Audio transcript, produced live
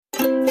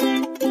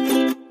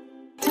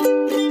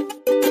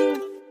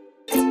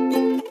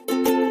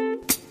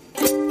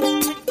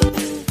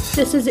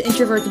This is the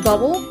Introvert's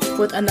Bubble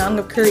with a nung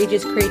of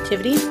courageous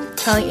creativity,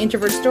 telling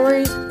introvert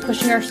stories,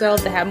 pushing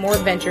ourselves to have more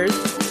adventures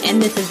and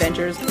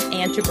misadventures,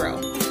 and to grow.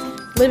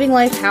 Living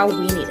life how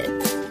we need it.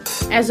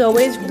 As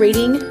always,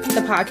 rating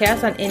the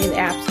podcast on any of the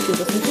apps you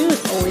listen to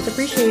is always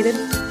appreciated.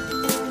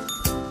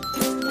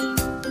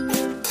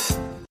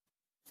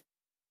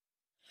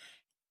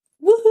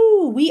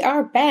 Woohoo! We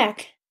are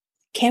back!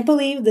 Can't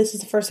believe this is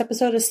the first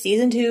episode of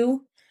Season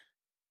 2.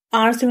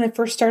 Honestly, when I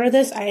first started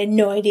this, I had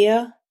no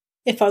idea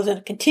if I was going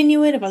to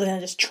continue it, if I was going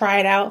to just try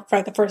it out for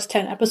like the first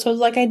 10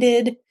 episodes like I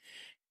did,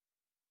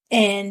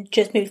 and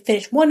just maybe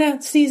finish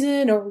one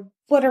season or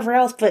whatever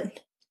else. But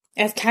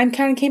as time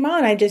kind of came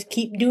on, I just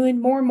keep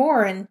doing more and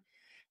more, and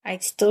I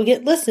still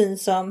get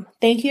listens. So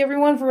thank you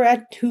everyone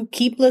who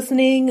keep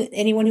listening.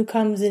 Anyone who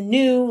comes in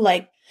new,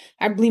 I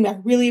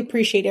really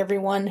appreciate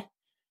everyone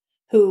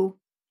who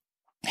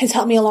has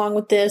helped me along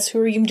with this,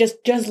 who even just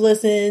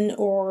listen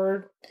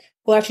or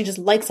will actually just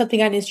like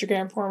something on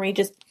Instagram for me.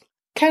 Just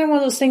kind of one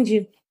of those things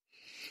you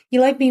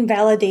like being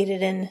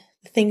validated in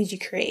the things you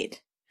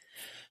create.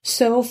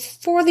 So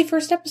for the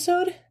first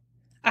episode,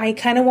 I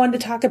kind of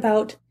wanted to talk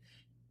about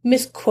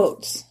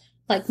misquotes,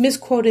 like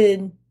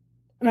misquoted,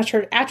 I'm not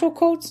sure, actual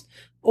quotes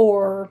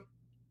or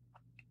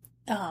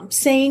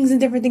sayings and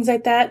different things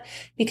like that,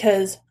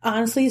 because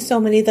honestly, so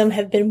many of them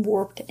have been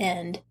warped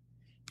and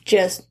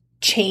just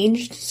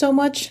changed so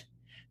much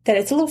that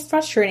it's a little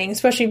frustrating,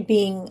 especially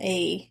being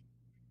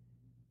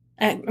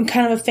I'm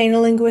kind of a fan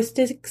of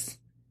linguistics.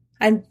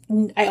 I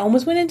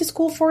almost went into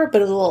school for it,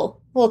 but it was a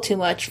little too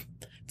much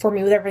for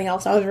me with everything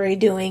else I was already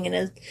doing,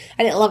 and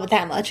I didn't love it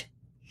that much.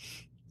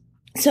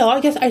 So I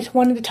guess I just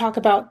wanted to talk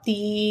about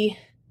the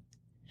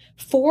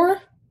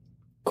 4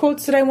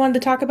 quotes that I wanted to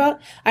talk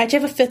about. I actually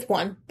have a 5th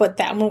one, but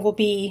that one will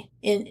be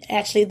in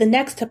actually the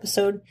next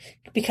episode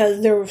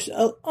because there was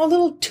a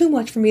little too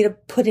much for me to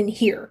put in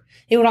here.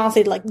 It would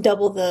honestly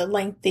double the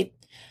length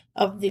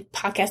of the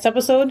podcast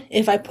episode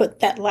if I put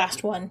that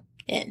last one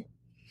in.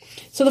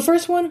 So the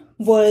first one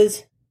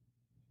was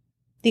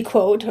the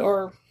quote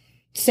or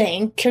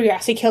saying,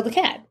 "Curiosity killed the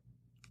cat."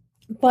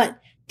 But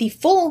the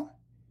full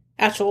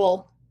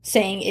actual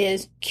saying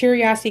is,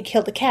 "Curiosity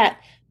killed the cat,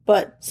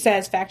 but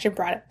satisfaction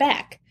brought it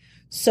back."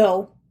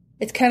 So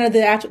it's kind of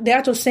the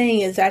actual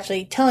saying is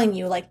actually telling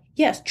you,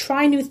 yes,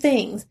 try new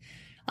things.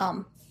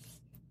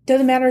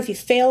 Doesn't matter if you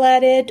fail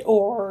at it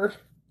or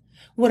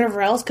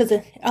whatever else, because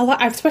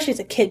especially as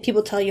a kid,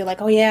 people tell you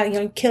oh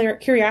yeah,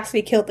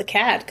 curiosity killed the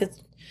cat,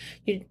 because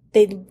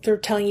they're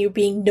telling you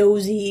being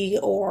nosy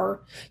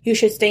or you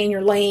should stay in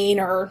your lane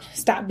or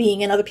stop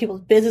being in other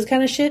people's business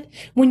kind of shit,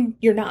 when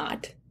you're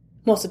not.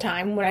 Most of the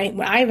time,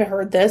 when I've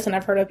heard this, and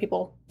I've heard other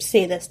people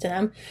say this to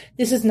them,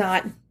 this has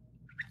nothing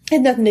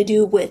to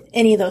do with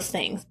any of those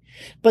things.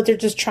 But they're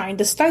just trying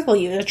to stifle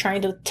you. They're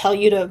trying to tell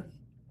you to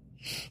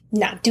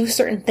not do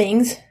certain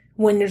things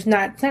when it's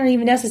not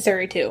even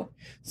necessary to.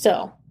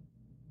 So,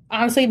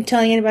 honestly, I'm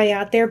telling anybody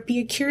out there, be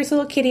a curious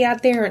little kitty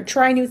out there and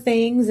try new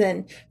things,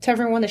 and tell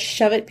everyone to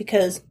shove it,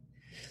 because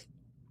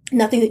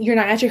you're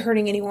not actually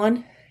hurting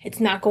anyone. It's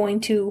not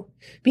going to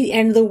be the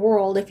end of the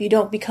world if you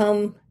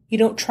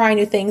don't try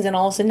new things and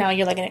all of a sudden now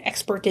you're an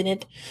expert in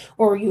it,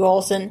 or you all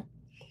of a sudden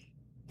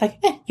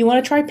you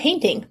want to try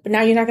painting, but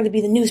now you're not going to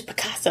be the newest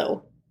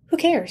Picasso. Who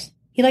cares?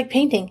 You like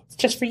painting. It's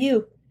just for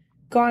you.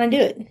 Go on and do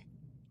it.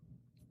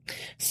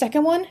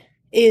 Second one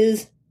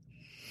is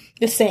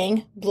the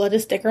saying, "Blood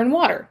is thicker than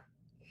water."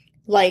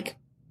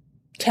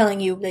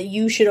 Telling you that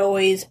you should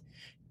always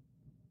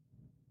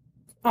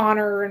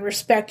honor and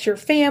respect your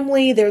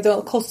family. They're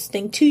the closest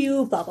thing to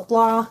you, blah, blah,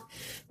 blah.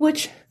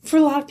 Which, for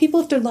a lot of people,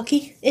 if they're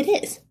lucky, it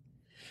is.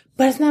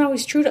 But it's not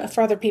always true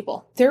for other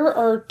people. There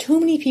are too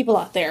many people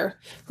out there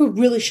who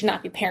really should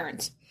not be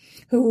parents,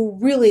 who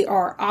really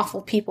are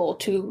awful people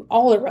to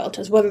all their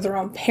relatives, whether their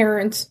own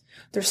parents,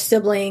 their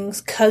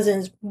siblings,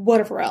 cousins,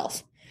 whatever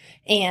else.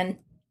 And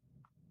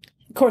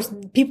of course,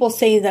 people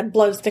say that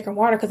blood is thicker than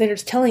water because they're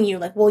just telling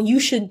you, well, you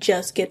should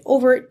just get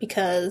over it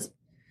because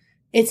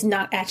it's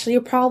not actually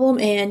a problem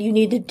and you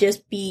need to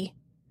just be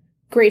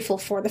grateful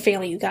for the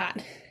family you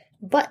got.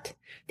 But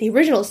the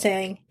original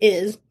saying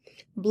is,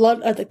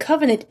 "Blood of the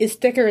covenant is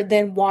thicker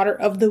than water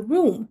of the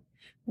womb,"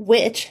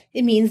 which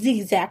it means the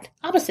exact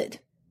opposite.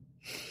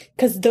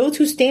 Because those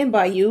who stand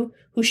by you,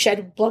 who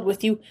shed blood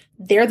with you,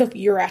 they're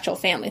your actual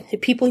family. The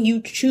people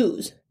you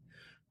choose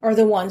are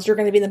the ones that are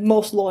going to be the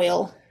most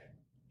loyal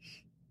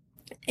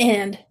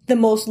and the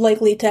most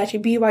likely to actually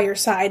be by your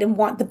side and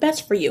want the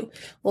best for you.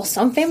 Well,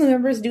 some family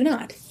members do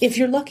not. If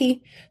you're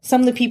lucky,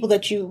 some of the people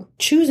that you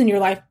choose in your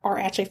life are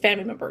actually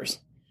family members.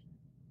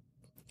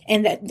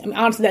 And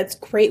honestly, that's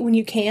great when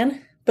you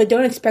can, but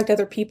don't expect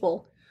other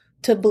people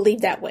to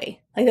believe that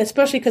way.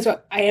 Especially because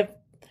I've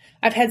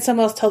had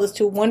someone else tell this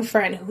to one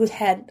friend who's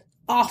had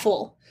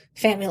awful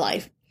family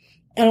life.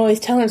 And always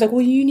telling them,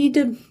 well, you need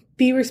to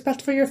be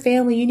respectful for your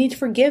family. You need to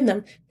forgive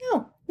them.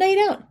 No, you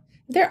don't.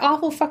 They're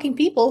awful fucking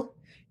people.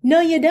 No,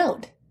 you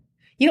don't.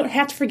 You don't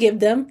have to forgive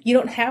them. You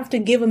don't have to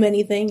give them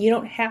anything. You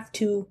don't have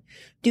to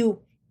do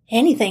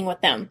anything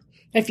with them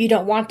if you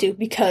don't want to,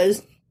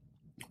 because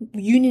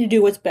you need to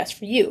do what's best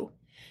for you.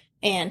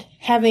 And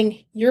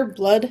having your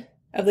blood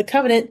of the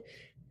covenant,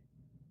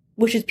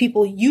 which is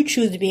people you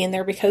choose to be in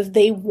there because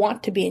they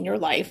want to be in your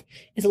life,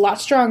 is a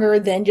lot stronger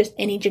than just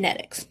any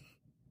genetics.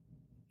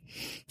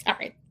 All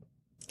right.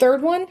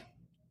 Third one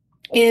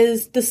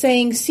is the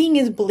saying, seeing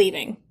is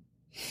believing.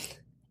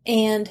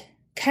 And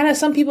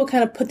some people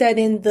kind of put that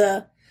in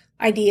the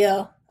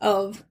idea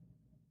of,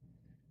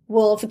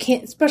 well, if it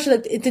can't, especially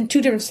like it's in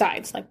two different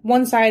sides. Like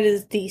one side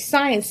is the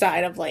science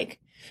side of like,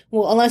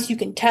 well, unless you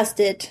can test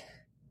it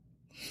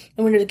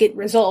in order to get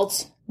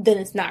results, then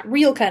it's not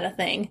real kind of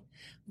thing.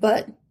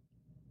 But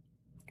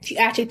if you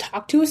actually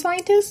talk to a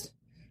scientist,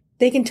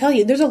 they can tell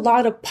you there's a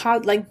lot of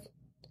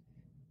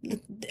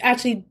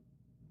actually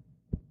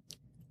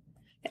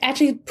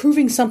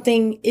proving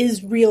something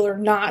is real or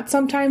not,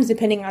 sometimes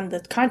depending on the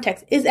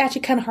context, is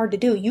actually kind of hard to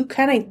do.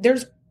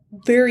 There's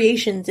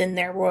variations in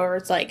there where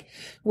it's like,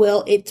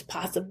 well, it's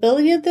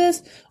possibility of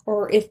this,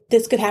 or if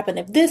this could happen,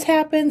 if this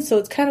happens. So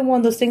it's kind of one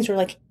of those things where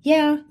like,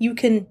 yeah, you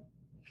can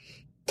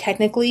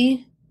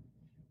technically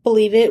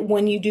believe it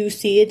when you do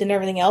see it and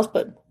everything else,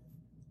 but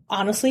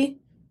honestly,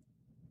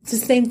 it's the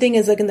same thing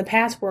as like in the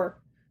past where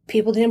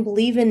people didn't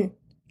believe in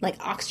like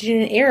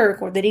oxygen and air,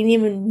 or they didn't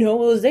even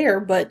know it was there,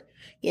 but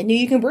you knew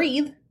you can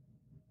breathe.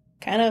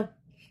 Kind of,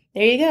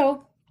 there you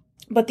go.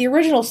 But the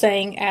original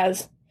saying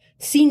as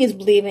seeing is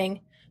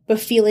believing, but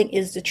feeling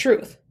is the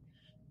truth.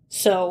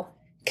 So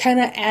kind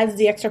of adds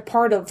the extra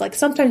part of like,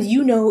 sometimes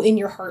you know in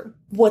your heart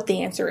what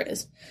the answer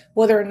is,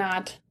 whether or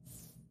not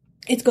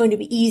it's going to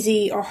be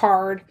easy or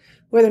hard,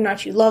 whether or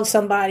not you love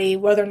somebody,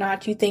 whether or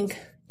not you think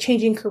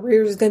changing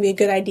careers is going to be a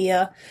good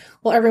idea.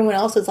 Well, everyone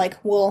else is like,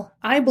 well,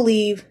 I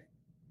believe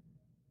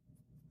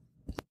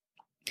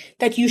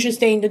that you should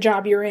stay in the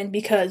job you're in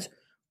because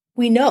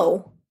we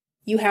know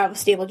you have a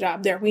stable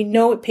job there. We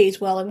know it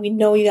pays well, and we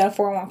know you got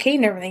a 401k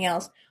and everything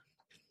else.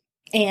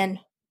 And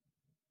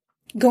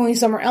going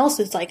somewhere else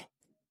is like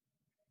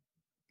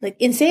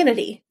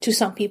insanity to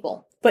some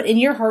people. But in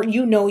your heart,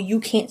 you know you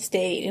can't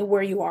stay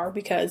where you are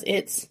because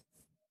it's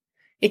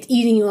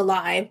eating you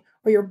alive,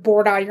 or you're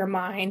bored out of your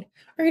mind,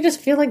 or you just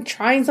feel like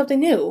trying something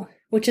new,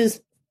 which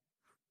is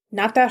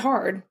not that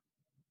hard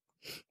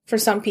for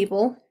some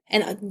people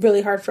and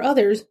really hard for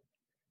others.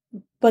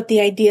 But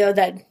the idea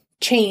that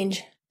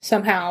change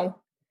somehow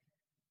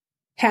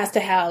has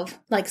to have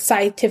like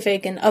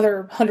scientific and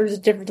other hundreds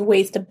of different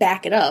ways to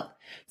back it up.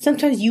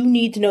 Sometimes you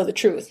need to know the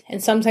truth,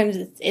 and sometimes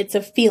it's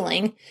a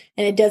feeling,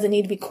 and it doesn't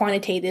need to be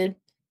quantitated,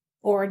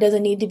 or it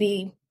doesn't need to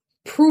be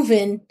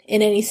proven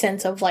in any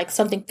sense of like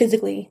something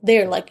physically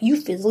there. Like you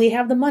physically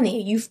have the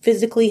money, you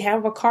physically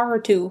have a car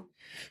to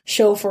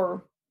show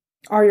for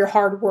all your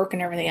hard work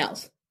and everything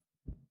else.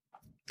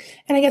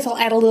 And I guess I'll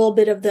add a little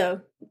bit of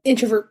the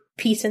introvert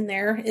piece in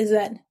there, is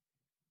that,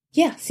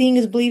 yeah, seeing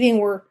is believing,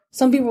 where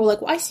some people are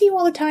like, well, I see you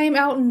all the time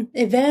out in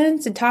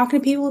events and talking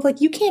to people.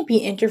 Like, you can't be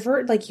an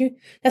introvert. Like,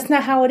 that's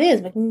not how it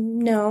is. Like,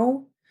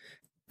 no,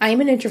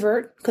 I'm an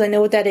introvert because I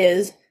know what that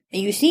is.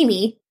 And you see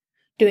me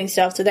doing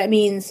stuff. So that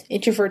means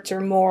introverts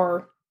are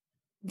more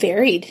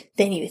varied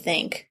than you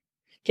think.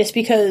 Just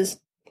because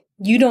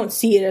you don't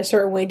see it a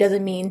certain way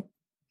doesn't mean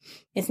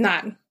it's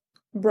not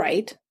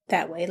right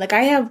that way. Like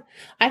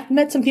I've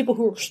met some people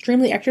who are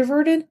extremely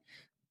extroverted,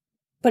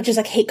 but just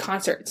like hate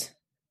concerts.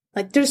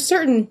 Like there's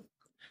certain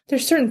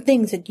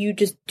things that you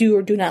just do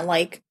or do not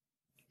like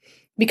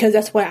because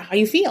that's how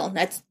you feel.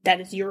 That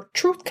is your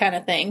truth kind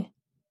of thing.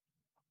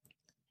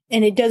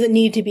 And it doesn't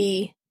need to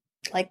be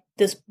like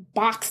this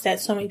box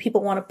that so many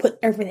people want to put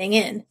everything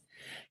in.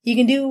 You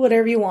can do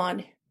whatever you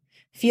want.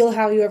 Feel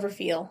how you ever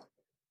feel.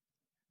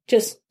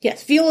 Just,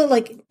 yes, feel it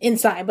like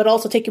inside, but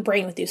also take your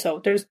brain with you. So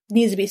there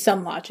needs to be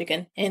some logic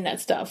in that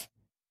stuff.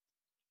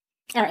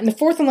 All right. And the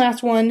fourth and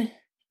last one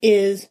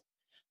is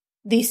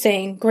the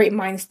saying, great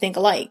minds think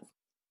alike.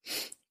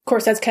 Of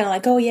course, that's kind of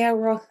like, oh yeah,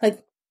 we're all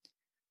like,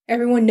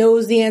 everyone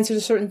knows the answer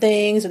to certain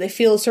things, or they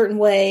feel a certain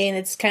way. And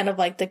it's kind of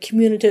like the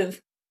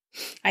cumulative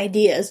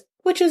ideas,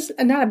 which is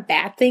not a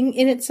bad thing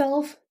in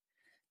itself.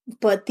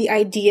 But the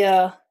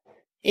idea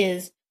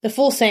is, the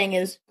full saying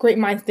is, great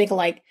minds think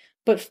alike,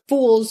 but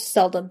fools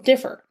seldom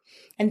differ.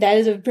 And that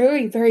is a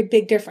very, very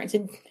big difference.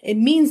 It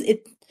means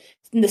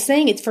in the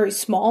saying it's very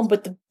small,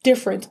 but the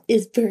difference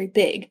is very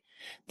big.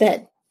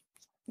 That,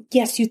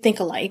 yes, you think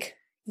alike.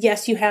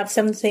 Yes, you have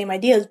some of the same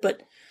ideas,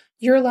 but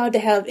you're allowed to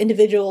have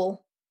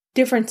individual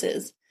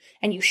differences.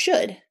 And you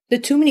should. The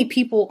too many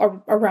people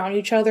are around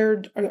each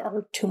other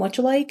are too much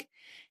alike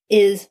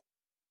is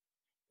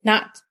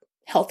not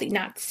healthy,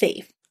 not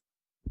safe.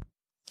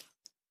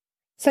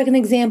 Second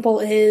example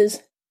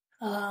is,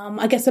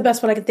 I guess the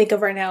best one I can think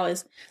of right now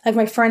is, like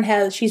my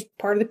friend she's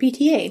part of the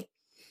PTA,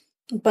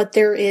 but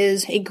there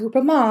is a group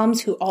of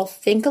moms who all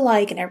think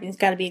alike and everything's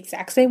got to be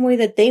exact same way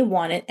that they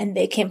want it, and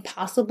they can't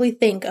possibly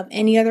think of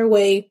any other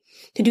way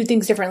to do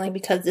things differently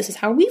because this is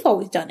how we've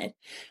always done it.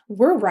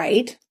 We're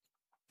right,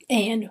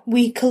 and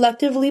we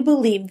collectively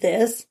believe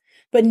this,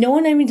 but no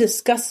one even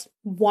discuss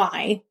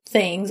why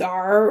things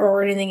are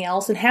or anything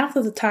else, and half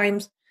of the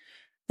times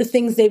the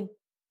things they've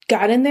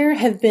got in there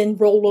have been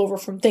rolled over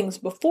from things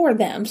before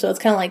them. So it's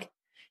kind of like,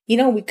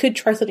 we could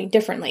try something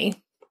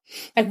differently.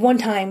 Like one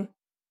time,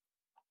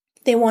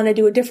 they want to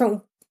do a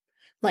different,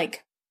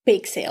 like,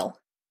 bake sale.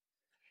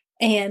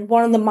 And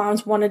one of the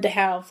moms wanted to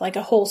have, like,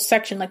 a whole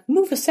section, like,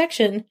 move a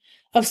section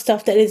of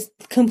stuff that is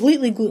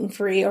completely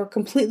gluten-free or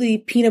completely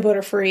peanut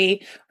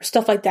butter-free or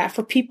stuff like that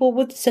for people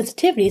with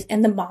sensitivities.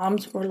 And the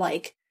moms were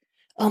like,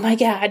 oh my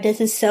God,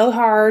 this is so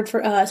hard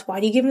for us. Why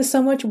do you give us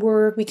so much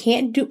work? We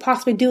can't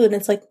possibly do it. And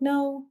it's like,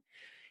 no,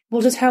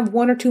 we'll just have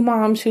one or two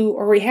moms who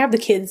already have the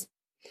kids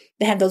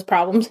that have those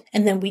problems.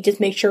 And then we just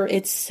make sure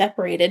it's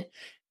separated.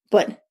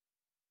 But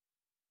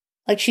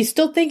like, she's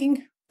still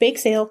thinking bake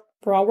sale.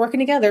 We're all working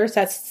together.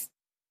 So that's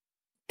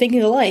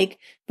thinking alike.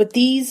 But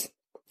these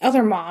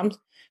other moms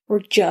were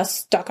just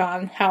stuck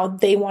on how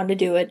they wanted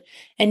to do it.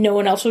 And no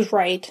one else was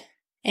right.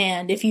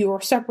 And if you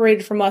are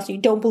separated from us, you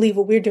don't believe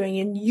what we're doing,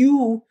 and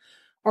you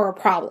are a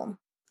problem.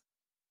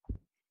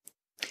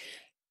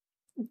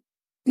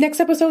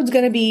 Next episode is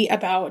going to be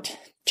about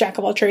Jack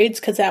of all trades,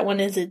 because that one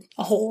is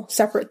a whole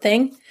separate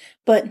thing.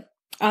 But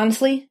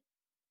honestly,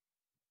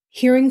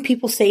 hearing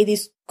people say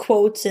these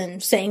quotes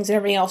and sayings and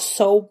everything else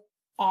so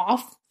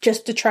off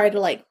just to try to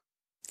like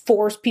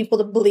force people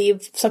to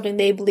believe something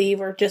they believe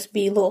or just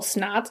be little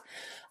snots,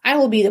 I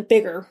will be the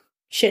bigger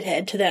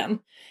shithead to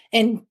them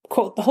and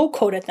quote the whole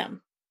quote at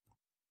them.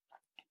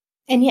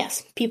 And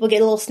yes, people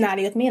get a little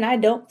snotty with me, and I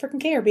don't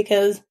freaking care,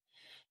 because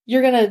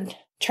you're going to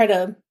try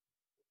to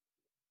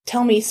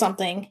tell me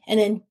something and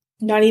then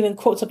not even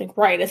quote something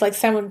right. It's like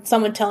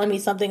someone telling me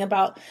something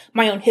about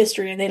my own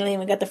history and they don't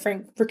even get the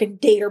freaking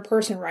date or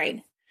person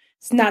right.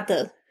 It's not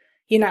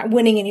you're not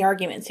winning any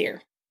arguments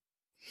here.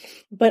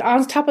 But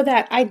on top of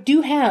that, I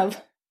do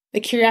have the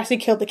Curiosity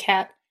Killed the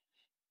Cat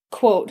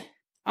quote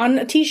on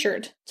a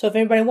t-shirt. So if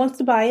anybody wants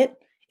to buy it,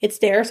 it's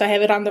there. So I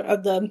have it on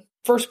the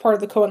first part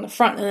of the quote on the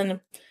front, and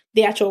then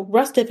the actual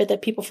rest of it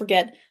that people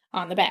forget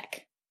on the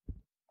back.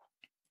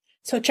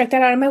 So check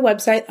that out on my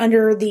website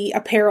under the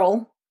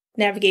apparel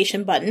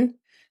navigation button.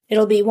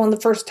 It'll be one of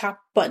the first top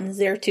buttons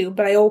there too,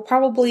 but I will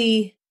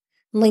probably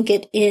link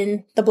it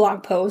in the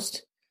blog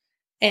post,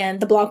 and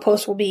the blog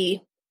post will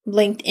be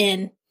linked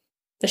in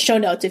the show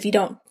notes if you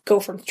don't go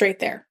from straight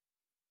there.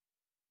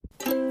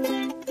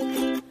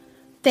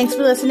 Thanks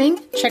for listening.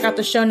 Check out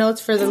the show notes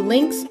for the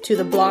links to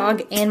the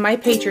blog and my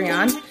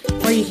Patreon,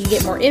 where you can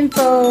get more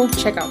info,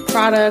 check out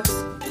products.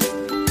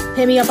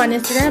 Hit me up on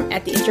Instagram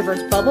at The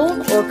Introvert's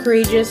Bubble or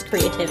Courageous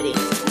Creativity.